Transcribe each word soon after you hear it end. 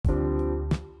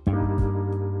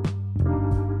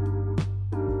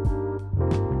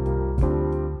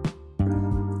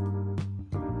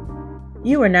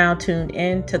You are now tuned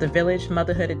in to the Village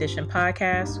Motherhood Edition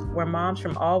podcast, where moms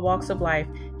from all walks of life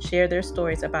share their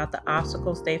stories about the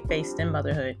obstacles they faced in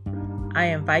motherhood. I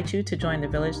invite you to join the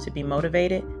village to be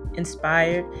motivated,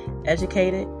 inspired,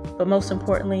 educated, but most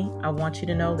importantly, I want you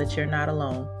to know that you're not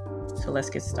alone. So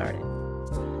let's get started.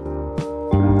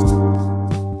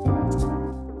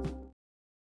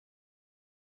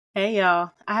 Hey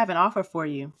y'all, I have an offer for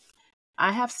you.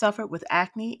 I have suffered with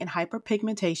acne and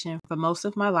hyperpigmentation for most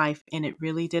of my life, and it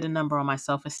really did a number on my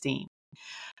self-esteem.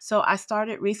 So I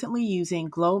started recently using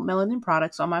Glow Melanin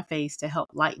products on my face to help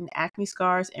lighten acne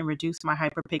scars and reduce my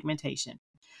hyperpigmentation.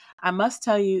 I must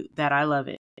tell you that I love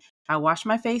it. I wash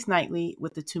my face nightly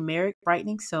with the turmeric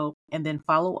brightening soap and then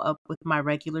follow up with my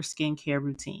regular skincare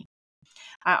routine.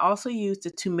 I also use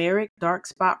the turmeric dark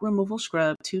spot removal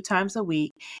scrub 2 times a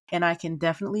week, and I can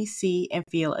definitely see and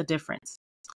feel a difference.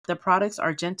 The products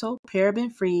are gentle,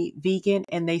 paraben-free, vegan,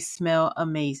 and they smell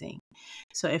amazing.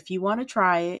 So if you want to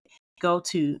try it, go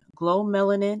to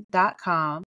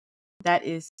glowmelanin.com. That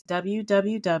is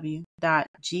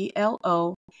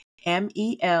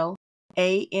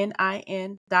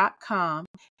www.glowmelanin.com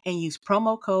and use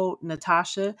promo code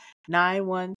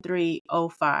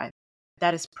Natasha91305.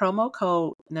 That is promo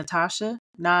code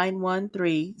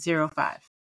Natasha91305.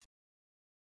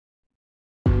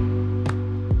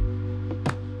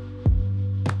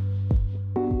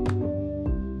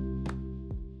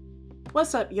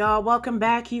 What's up, y'all? Welcome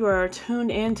back. You are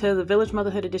tuned in to the Village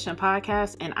Motherhood Edition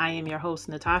podcast, and I am your host,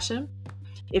 Natasha.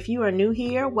 If you are new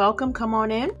here, welcome. Come on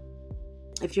in.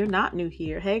 If you're not new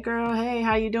here, hey girl, hey,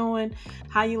 how you doing?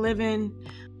 How you living?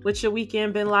 What's your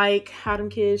weekend been like? How them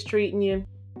kids treating you?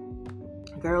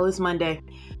 Girl, it's Monday.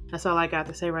 That's all I got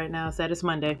to say right now is that it's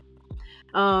Monday.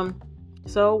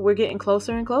 So we're getting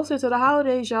closer and closer to the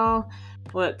holidays, y'all.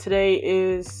 Today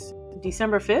is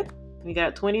December 5th. We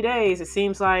got 20 days. It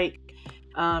seems like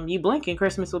you blink and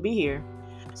Christmas will be here.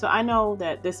 So I know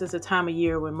that this is a time of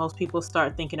year when most people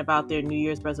start thinking about their New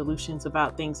Year's resolutions,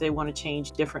 about things they want to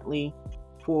change differently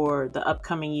for the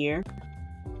upcoming year.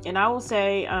 And I will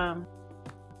say,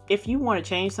 if you want to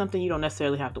change something, you don't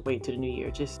necessarily have to wait till the new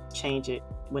year. Just change it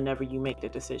whenever you make the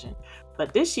decision.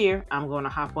 But this year, I'm going to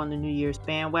hop on the New Year's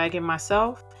bandwagon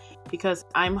myself because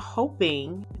I'm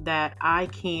hoping that I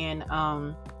can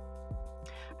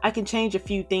change a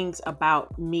few things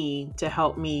about me to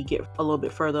help me get a little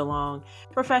bit further along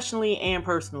professionally and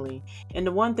personally. And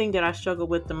the one thing that I struggle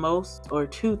with the most, or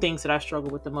two things that I struggle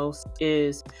with the most,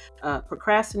 is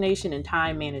procrastination and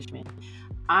time management.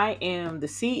 I am the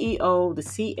CEO, the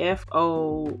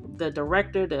CFO, the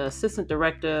director, the assistant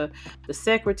director, the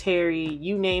secretary,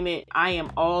 you name it. I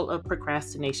am all of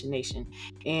procrastination nation.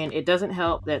 And it doesn't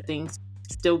help that things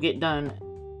still get done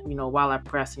while I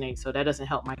procrastinate. So that doesn't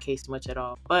help my case much at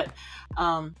all. But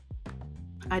I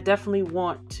definitely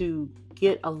want to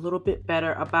get a little bit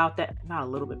better about that. Not a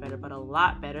little bit better, but a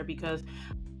lot better, because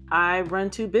I run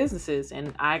 2 businesses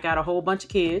and I got a whole bunch of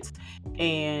kids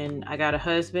and I got a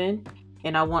husband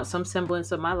and I want some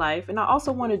semblance of my life. And I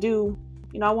also want to do,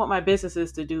 I want my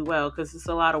businesses to do well, because it's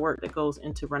a lot of work that goes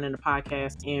into running a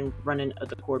podcast and running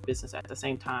the core business at the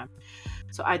same time.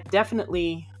 So I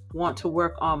definitely want to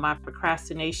work on my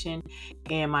procrastination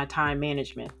and my time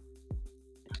management.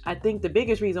 I think the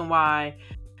biggest reason why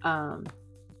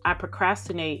I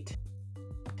procrastinate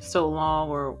so long,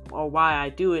 or why I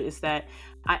do it, is that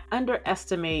I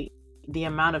underestimate the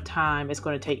amount of time it's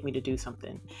going to take me to do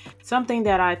something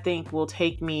that I think will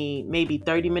take me maybe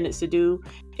 30 minutes to do.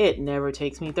 It never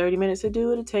takes me 30 minutes to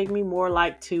do. It'll take me more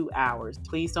like 2 hours.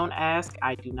 Please don't ask.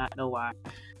 I do not know why.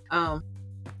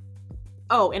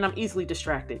 And I'm easily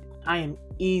distracted. I am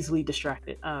easily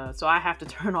distracted. So I have to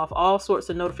turn off all sorts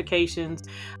of notifications,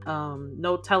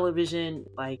 no television.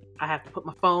 Like, I have to put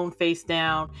my phone face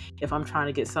down if I'm trying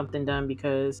to get something done,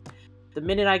 because the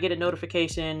minute I get a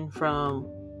notification from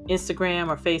Instagram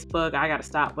or Facebook, I got to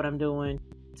stop what I'm doing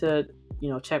to,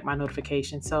 check my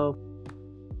notifications. So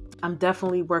I'm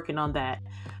definitely working on that.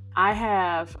 I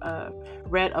have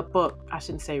read a book. I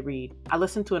shouldn't say read. I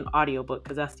listened to an audiobook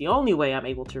because that's the only way I'm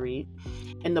able to read.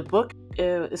 And the book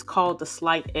is called The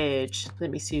Slight Edge.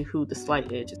 Let me see who The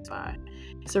Slight Edge is by.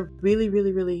 It's a really,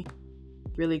 really, really,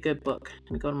 really good book.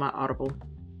 Let me go to my Audible.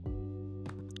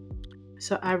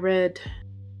 So I read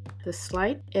The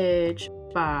Slight Edge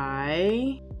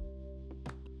by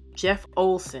Jeff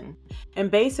Olson. And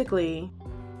basically,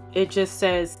 it just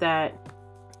says that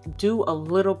do a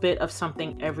little bit of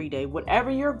something every day.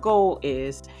 Whatever your goal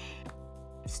is,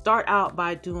 start out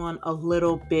by doing a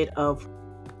little bit of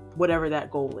whatever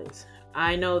that goal is.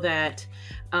 I know that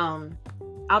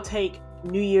I'll take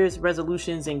New Year's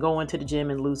resolutions and going to the gym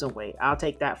and losing weight. I'll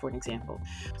take that for an example.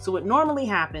 So what normally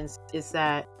happens is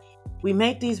that we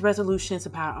make these resolutions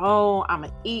about, oh, I'm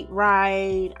going to eat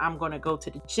right. I'm going to go to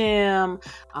the gym.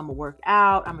 I'm going to work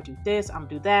out. I'm going to do this. I'm going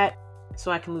to do that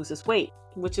so I can lose this weight,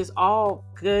 which is all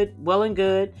good, well and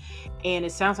good. And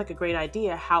it sounds like a great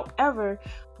idea. However,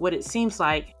 what it seems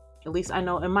like, at least I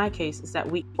know in my case, is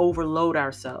that we overload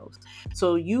ourselves.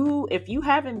 So if you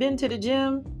haven't been to the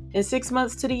gym in 6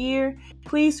 months to the year,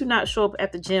 please do not show up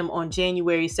at the gym on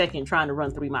January 2nd trying to run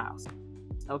 3 miles.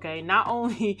 Okay. Not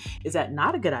only is that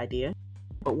not a good idea,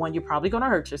 but one, you're probably going to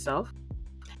hurt yourself.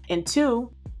 And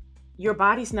two, your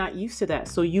body's not used to that.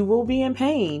 So you will be in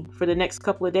pain for the next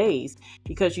couple of days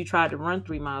because you tried to run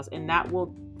 3 miles, and that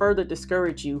will further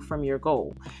discourage you from your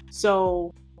goal.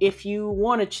 So if you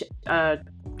want to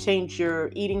change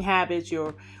your eating habits,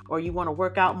 or you want to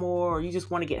work out more, or you just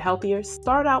want to get healthier,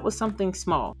 start out with something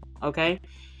small. Okay.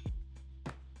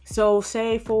 So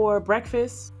say for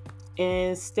breakfast,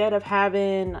 instead of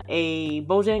having a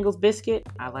Bojangles biscuit,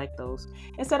 I like those.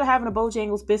 Instead of having a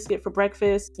Bojangles biscuit for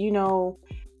breakfast,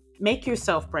 make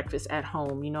yourself breakfast at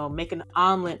home, make an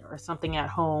omelet or something at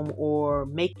home, or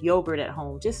make yogurt at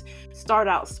home. Just start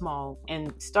out small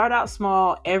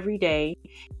every day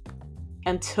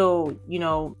until,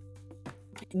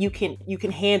 you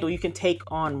can take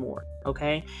on more.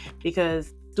 Okay.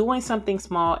 Because doing something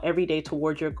small every day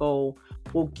towards your goal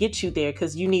will get you there,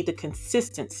 because you need the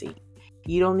consistency.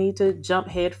 You don't need to jump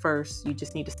head first. You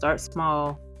just need to start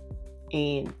small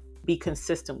and be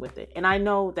consistent with it. And I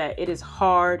know that it is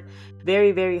hard,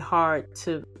 very, very hard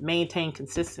to maintain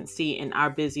consistency in our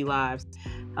busy lives.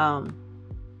 I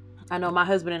know my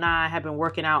husband and I have been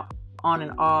working out on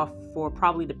and off for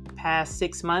probably the past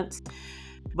 6 months,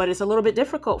 but it's a little bit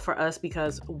difficult for us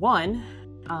because one,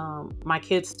 my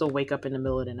kids still wake up in the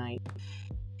middle of the night.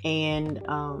 And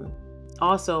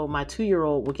also my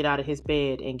 2-year-old will get out of his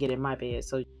bed and get in my bed.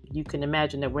 So you can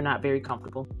imagine that we're not very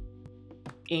comfortable.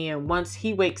 And once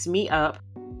he wakes me up,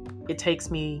 it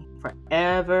takes me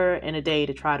forever and a day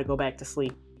to try to go back to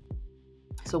sleep.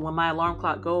 So when my alarm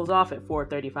clock goes off at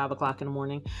 4:30, 5 o'clock in the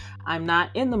morning, I'm not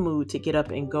in the mood to get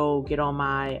up and go get on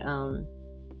my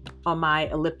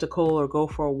elliptical or go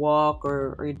for a walk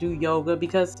or do yoga,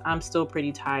 because I'm still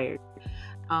pretty tired.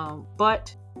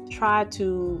 But try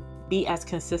to be as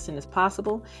consistent as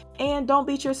possible, and don't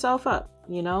beat yourself up.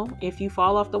 If you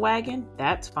fall off the wagon,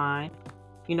 that's fine.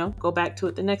 Go back to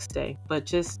it the next day, but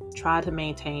just try to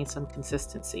maintain some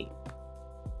consistency.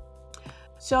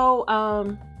 So,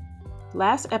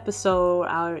 last episode,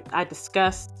 I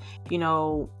discussed,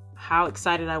 how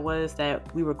excited I was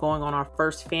that we were going on our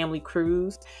first family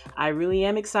cruise. I really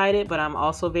am excited, but I'm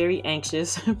also very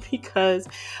anxious because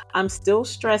I'm still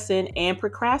stressing and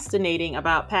procrastinating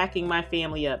about packing my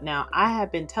family up. Now, I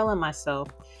have been telling myself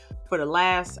for the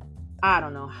last,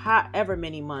 however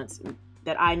many months,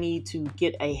 that I need to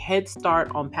get a head start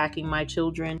on packing my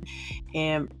children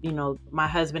and, my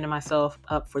husband and myself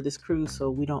up for this cruise so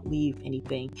we don't leave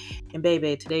anything. And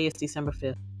baby, today is December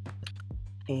 5th.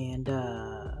 And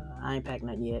I ain't packed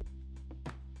nothing yet.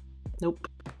 Nope.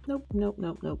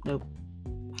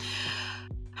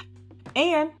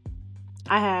 And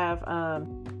I have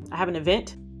an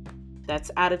event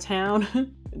that's out of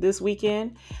town this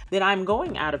weekend, that I'm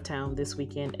going out of town this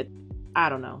weekend. I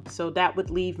don't know. So that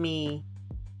would leave me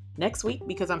next week,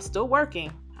 because I'm still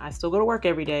working. I still go to work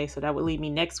every day. So that would leave me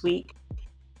next week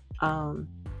to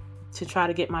try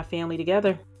to get my family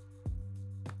together.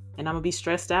 And I'm going to be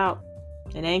stressed out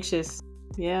and anxious.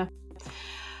 Yeah.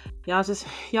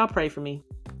 Y'all pray for me.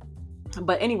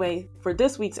 But anyway, for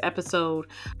this week's episode,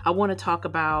 I want to talk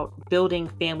about building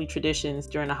family traditions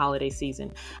during the holiday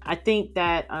season. I think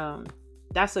that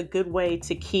that's a good way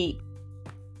to keep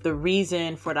the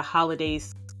reason for the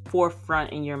holidays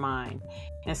forefront in your mind,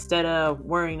 instead of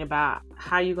worrying about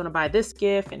how you're going to buy this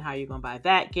gift and how you're going to buy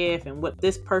that gift and what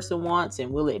this person wants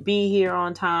and will it be here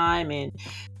on time. And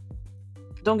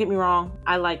don't get me wrong,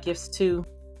 I like gifts too.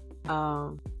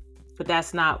 But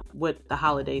that's not what the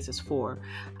holidays is for.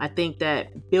 I think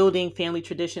that building family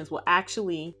traditions will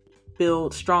actually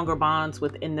build stronger bonds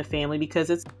within the family,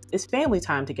 because it's family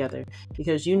time together.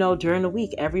 Because during the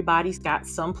week, everybody's got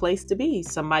some place to be.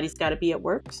 Somebody's got to be at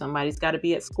work, somebody's got to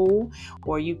be at school,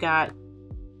 or you got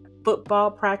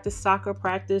football practice, soccer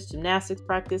practice, gymnastics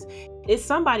practice. It's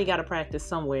somebody got to practice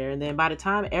somewhere. And then by the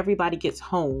time everybody gets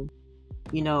home,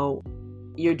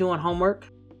 you're doing homework,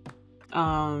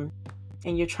 and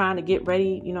you're trying to get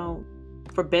ready,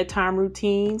 for bedtime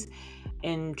routines,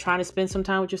 and trying to spend some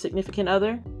time with your significant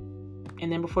other.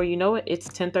 And then before you know it, it's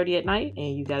 10:30 at night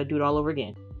and you got to do it all over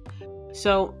again.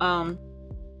 So,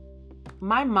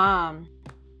 my mom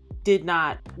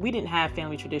we didn't have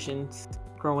family traditions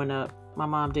growing up. My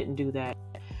mom didn't do that.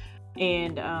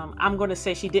 And I'm going to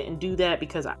say she didn't do that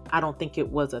because I don't think it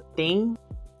was a thing.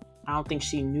 I don't think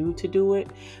she knew to do it.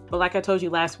 But like I told you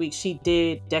last week, she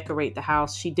did decorate the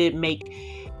house. She did make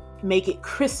it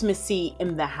Christmassy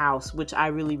in the house, which I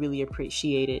really, really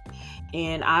appreciated.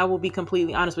 And I will be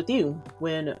completely honest with you.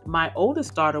 When my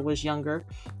oldest daughter was younger,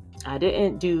 I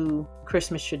didn't do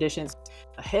Christmas traditions.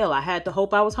 Hell, I had to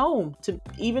hope I was home to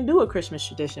even do a Christmas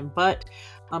tradition. But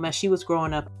as she was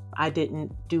growing up, I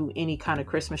didn't do any kind of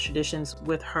Christmas traditions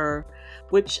with her,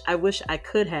 which I wish I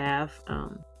could have.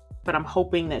 But I'm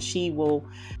hoping that she will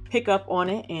pick up on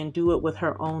it and do it with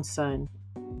her own son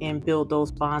and build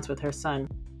those bonds with her son.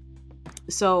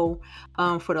 So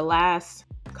for the last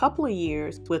couple of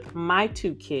years with my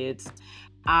two kids,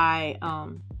 I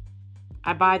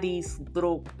buy these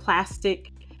little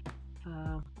plastic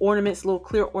ornaments, little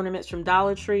clear ornaments from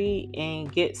Dollar Tree,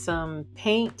 and get some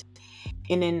paint.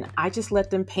 And then I just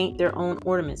let them paint their own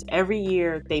ornaments. Every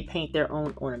year they paint their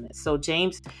own ornaments. So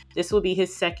James, this will be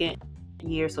his second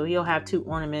year, so he'll have two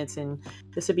ornaments, and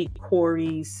this will be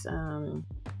Corey's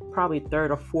probably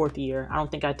third or fourth year. I don't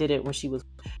think I did it when she was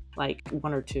like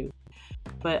 1 or 2,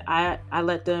 but I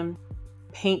let them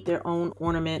paint their own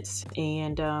ornaments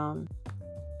and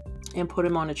put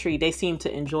them on the tree. They seem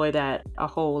to enjoy that a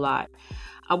whole lot.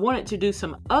 I wanted to do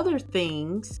some other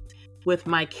things with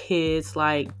my kids,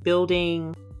 like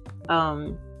building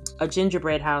a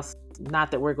gingerbread house.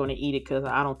 Not that we're going to eat it, because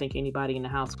I don't think anybody in the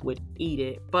house would eat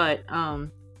it, but I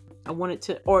wanted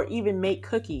to, or even make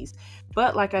cookies.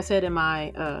 But like I said in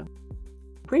my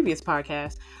previous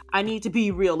podcast, I need to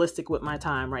be realistic with my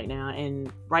time right now.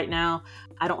 And right now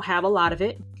I don't have a lot of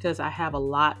it because I have a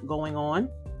lot going on.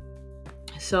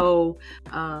 So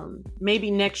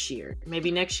maybe next year,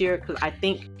 because I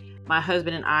think my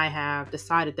husband and I have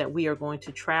decided that we are going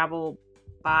to travel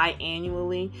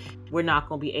biannually. We're not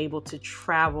going to be able to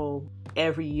travel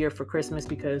every year for Christmas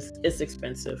because it's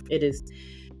expensive. It is.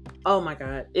 Oh my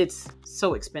God, it's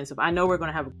so expensive. I know we're going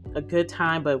to have a good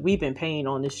time, but we've been paying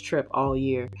on this trip all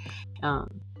year.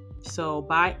 So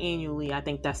biannually, I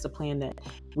think that's the plan, that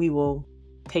we will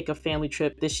take a family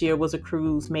trip. This year was a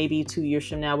cruise. Maybe 2 years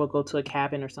from now, we'll go to a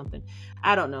cabin or something.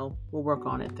 I don't know. We'll work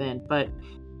on it then. But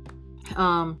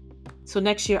so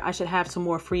next year I should have some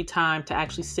more free time to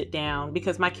actually sit down,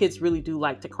 because my kids really do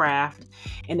like to craft,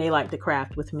 and they like to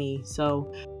craft with me.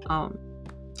 So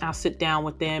I'll sit down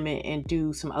with them and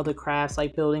do some other crafts,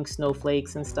 like building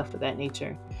snowflakes and stuff of that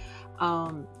nature.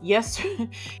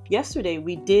 Yesterday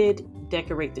we did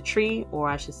decorate the tree, or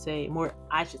I should say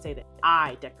that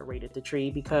I decorated the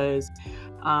tree, because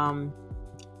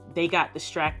they got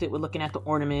distracted with looking at the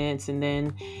ornaments, and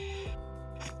then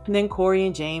Corey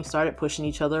and James started pushing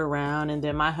each other around, and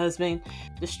then my husband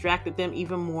distracted them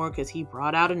even more because he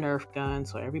brought out a Nerf gun,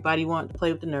 so everybody wanted to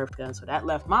play with the Nerf gun. So that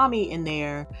left mommy in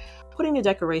there putting the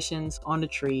decorations on the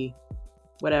tree,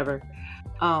 whatever.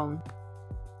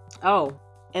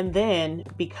 And then,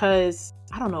 because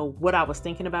I don't know what I was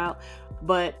thinking about,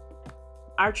 but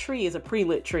our tree is a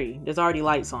pre-lit tree. There's already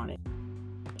lights on it.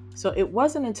 So it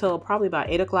wasn't until probably about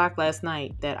 8 o'clock last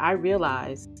night that I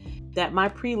realized that my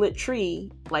pre-lit tree,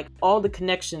 like all the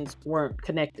connections weren't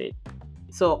connected.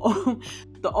 So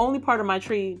the only part of my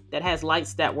tree that has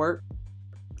lights that work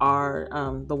are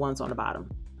the ones on the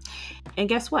bottom. And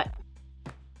guess what?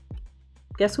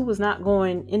 Guess who was not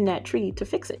going in that tree to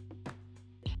fix it?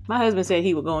 My husband said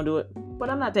he would go and do it, but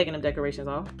I'm not taking them decorations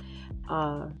off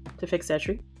to fix that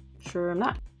tree. Sure, I'm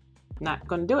not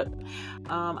going to do it.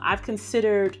 I've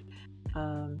considered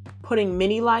putting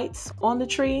mini lights on the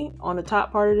tree, on the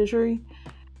top part of the tree.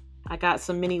 I got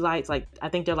some mini lights, like I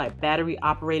think they're like battery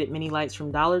operated mini lights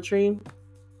from Dollar Tree.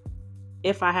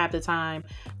 If I have the time,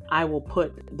 I will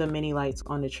put the mini lights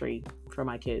on the tree for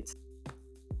my kids.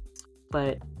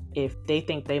 But if they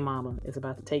think they mama is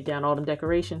about to take down all them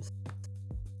decorations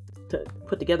to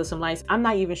put together some lights, I'm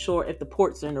not even sure if the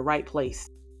ports are in the right place.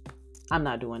 I'm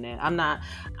not doing that. I'm not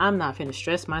finna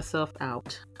stress myself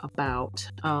out about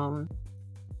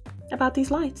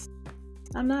these lights.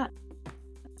 I'm not.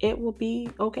 It will be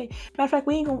okay. Matter of fact,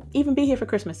 we ain't gonna even be here for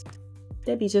Christmas.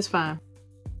 That'd be just fine.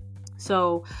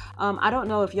 So I don't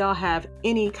know if y'all have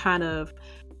any kind of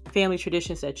family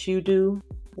traditions that you do,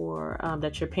 or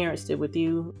that your parents did with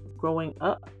you growing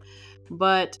up.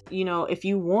 But, if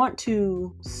you want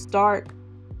to start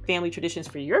family traditions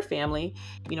for your family,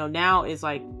 now is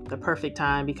like the perfect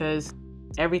time, because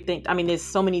there's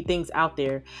so many things out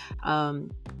there.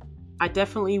 I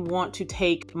definitely want to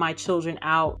take my children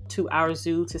out to our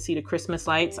zoo to see the Christmas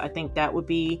lights. I think that would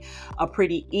be a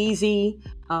pretty easy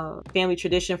family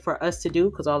tradition for us to do,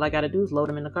 because all I got to do is load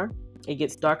them in the car. It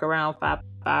gets dark around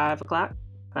 5 o'clock,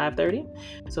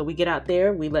 5:30. So we get out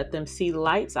there, we let them see the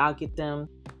lights. I'll get them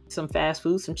some fast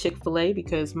food, some Chick-fil-A,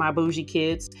 because my bougie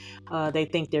kids, they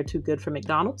think they're too good for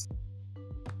McDonald's.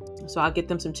 So I'll get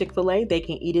them some Chick-fil-A. They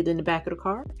can eat it in the back of the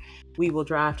car. We will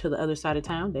drive to the other side of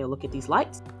town. They'll look at these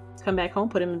lights, come back home,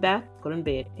 put them in the bath, put them in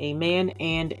bed. Amen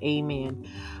and amen.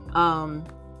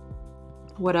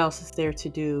 What else is there to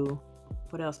do?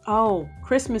 What else? Oh,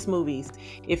 Christmas movies.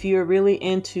 If you're really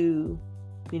into,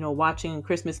 watching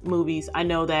Christmas movies, I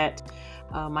know that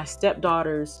my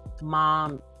stepdaughter's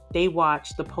mom, they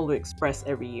watch The Polar Express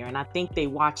every year. And I think they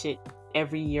watch it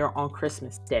every year on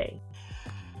Christmas Day.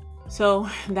 So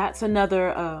that's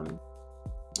another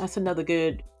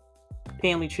good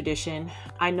family tradition.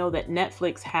 I know that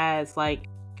Netflix has like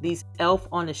these Elf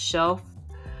on the Shelf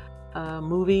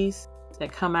movies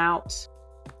that come out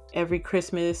every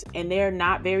Christmas, and they're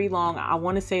not very long. I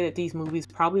want to say that these movies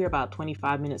probably are about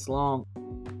 25 minutes long,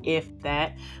 if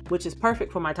that, which is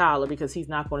perfect for my toddler because he's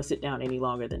not going to sit down any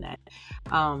longer than that.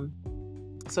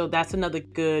 So that's another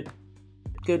good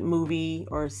movie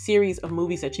or series of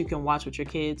movies that you can watch with your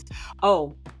kids.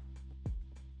 Oh,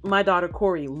 my daughter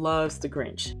Corey loves The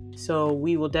Grinch. So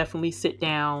we will definitely sit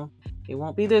down. It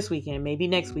won't be this weekend, maybe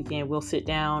next weekend. We'll sit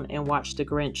down and watch The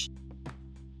Grinch.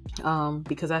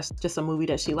 Because that's just a movie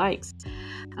that she likes.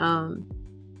 And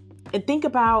think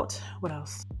about what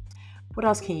else? What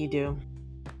else can you do?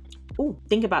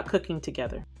 Think about cooking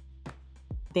together.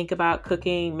 Think about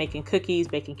cooking, making cookies,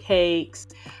 baking cakes,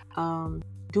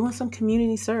 doing some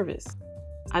community service.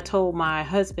 I told my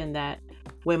husband that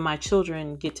when my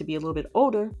children get to be a little bit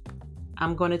older,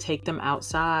 I'm going to take them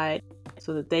outside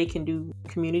so that they can do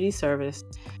community service,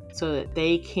 so that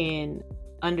they can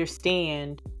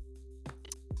understand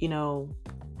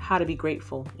how to be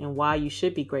grateful and why you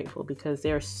should be grateful, because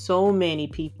there are so many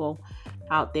people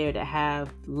out there that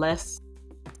have less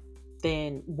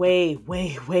than way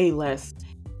less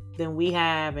than we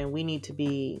have, and we need to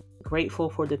be grateful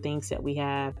for the things that we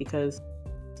have, because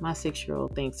my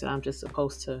 6-year-old thinks that I'm just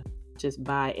supposed to just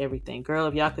buy everything. Girl,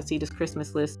 if y'all could see this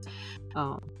Christmas list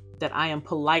that I am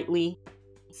politely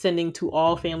sending to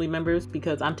all family members,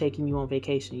 because I'm taking you on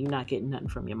vacation. You're not getting nothing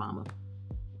from your mama.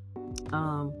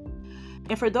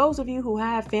 And for those of you who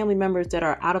have family members that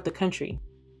are out of the country,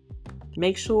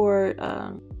 make sure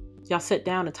y'all sit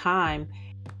down a time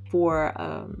for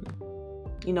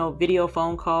video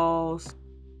phone calls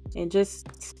and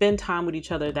just spend time with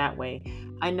each other that way.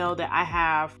 I know that I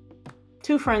have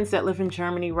 2 friends that live in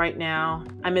Germany right now.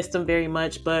 I miss them very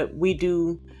much, but we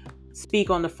do speak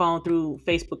on the phone through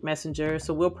Facebook Messenger.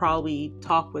 So we'll probably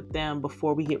talk with them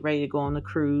before we get ready to go on the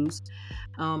cruise.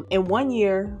 And one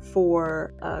year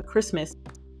for Christmas,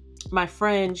 my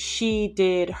friend, she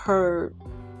did her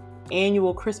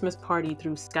annual Christmas party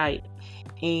through Skype,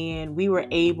 and we were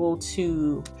able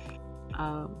to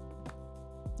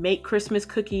make Christmas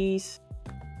cookies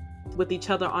with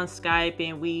each other on Skype,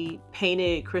 and we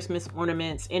painted Christmas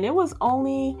ornaments. And it was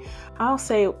only, I'll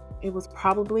say it was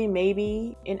probably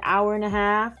maybe an hour and a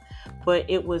half, but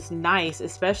it was nice,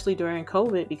 especially during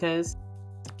COVID, because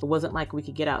it wasn't like we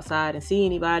could get outside and see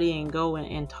anybody and go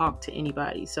and talk to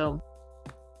anybody. So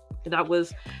that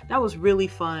was really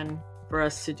fun for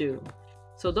us to do.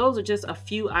 So those are just a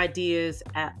few ideas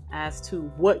as to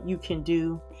what you can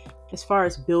do as far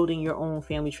as building your own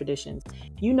family traditions.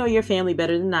 You know your family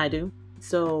better than I do,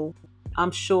 so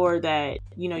I'm sure that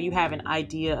you have an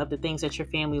idea of the things that your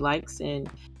family likes and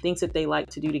things that they like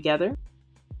to do together.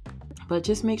 But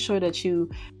just make sure that you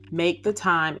make the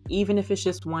time, even if it's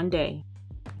just one day.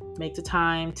 Make the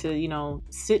time to,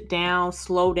 sit down,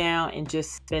 slow down, and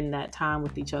just spend that time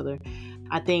with each other.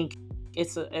 I think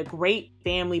it's a great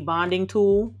family bonding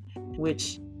tool,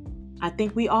 which I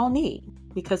think we all need,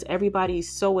 because everybody's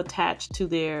so attached to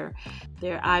their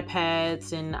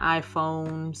iPads and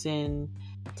iPhones and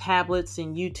tablets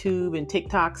and YouTube and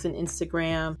TikToks and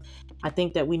Instagram. I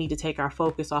think that we need to take our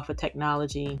focus off of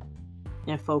technology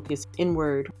and focus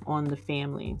inward on the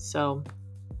family. So,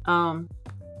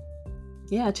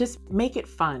 just make it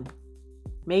fun.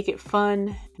 Make it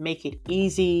fun, make it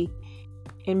easy,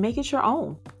 and make it your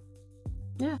own.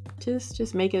 Yeah,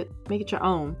 just make it your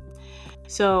own.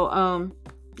 So,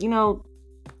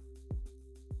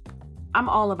 I'm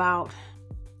all about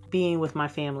being with my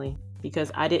family,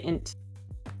 because I didn't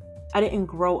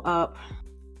grow up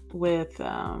with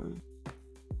a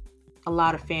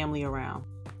lot of family around.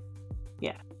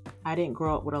 Yeah, I didn't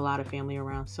grow up with a lot of family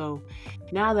around. So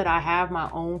now that I have my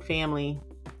own family,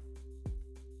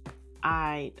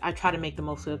 I try to make the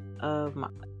most of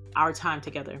our time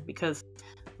together, because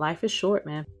life is short,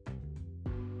 man.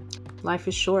 Life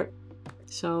is short.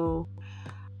 So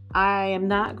I am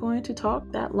not going to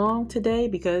talk that long today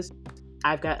because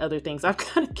I've got other things I've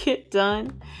got to get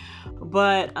done.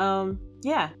 But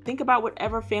yeah, think about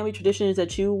whatever family traditions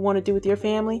that you want to do with your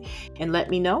family and let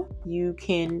me know. You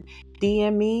can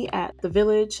DM me at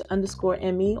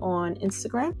thevillage_me on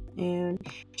Instagram and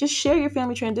just share your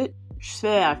family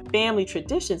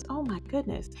traditions. Oh my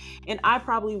goodness. And I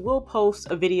probably will post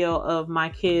a video of my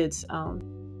kids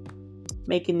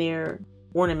making their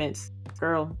ornaments.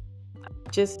 Girl,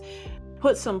 just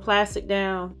put some plastic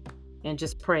down and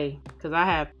just pray, because I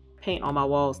have paint on my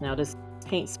walls now. This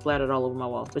paint splattered all over my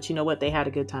walls, but you know what? They had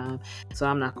a good time, so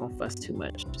I'm not gonna fuss too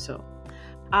much. So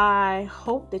I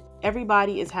hope that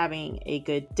everybody is having a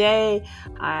good day.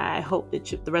 I hope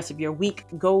that the rest of your week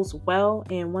goes well.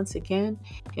 And once again,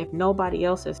 if nobody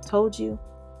else has told you,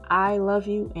 I love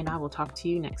you, and I will talk to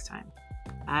you next time.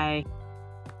 Bye.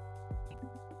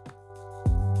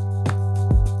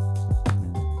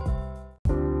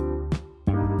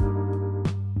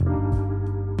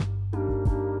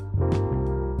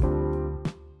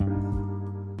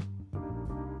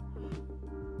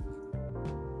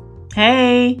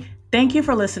 Hey, thank you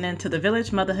for listening to the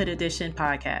Village Motherhood Edition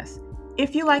podcast.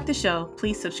 If you like the show,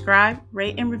 please subscribe,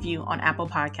 rate, and review on Apple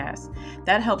Podcasts.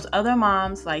 That helps other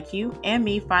moms like you and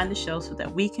me find the show so that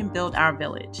we can build our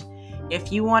village.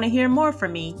 If you want to hear more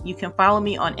from me, you can follow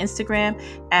me on Instagram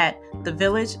at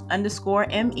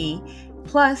thevillage_me.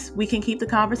 Plus, we can keep the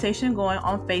conversation going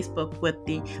on Facebook with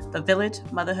the Village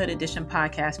Motherhood Edition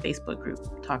podcast Facebook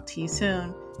group. Talk to you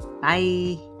soon.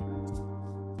 Bye.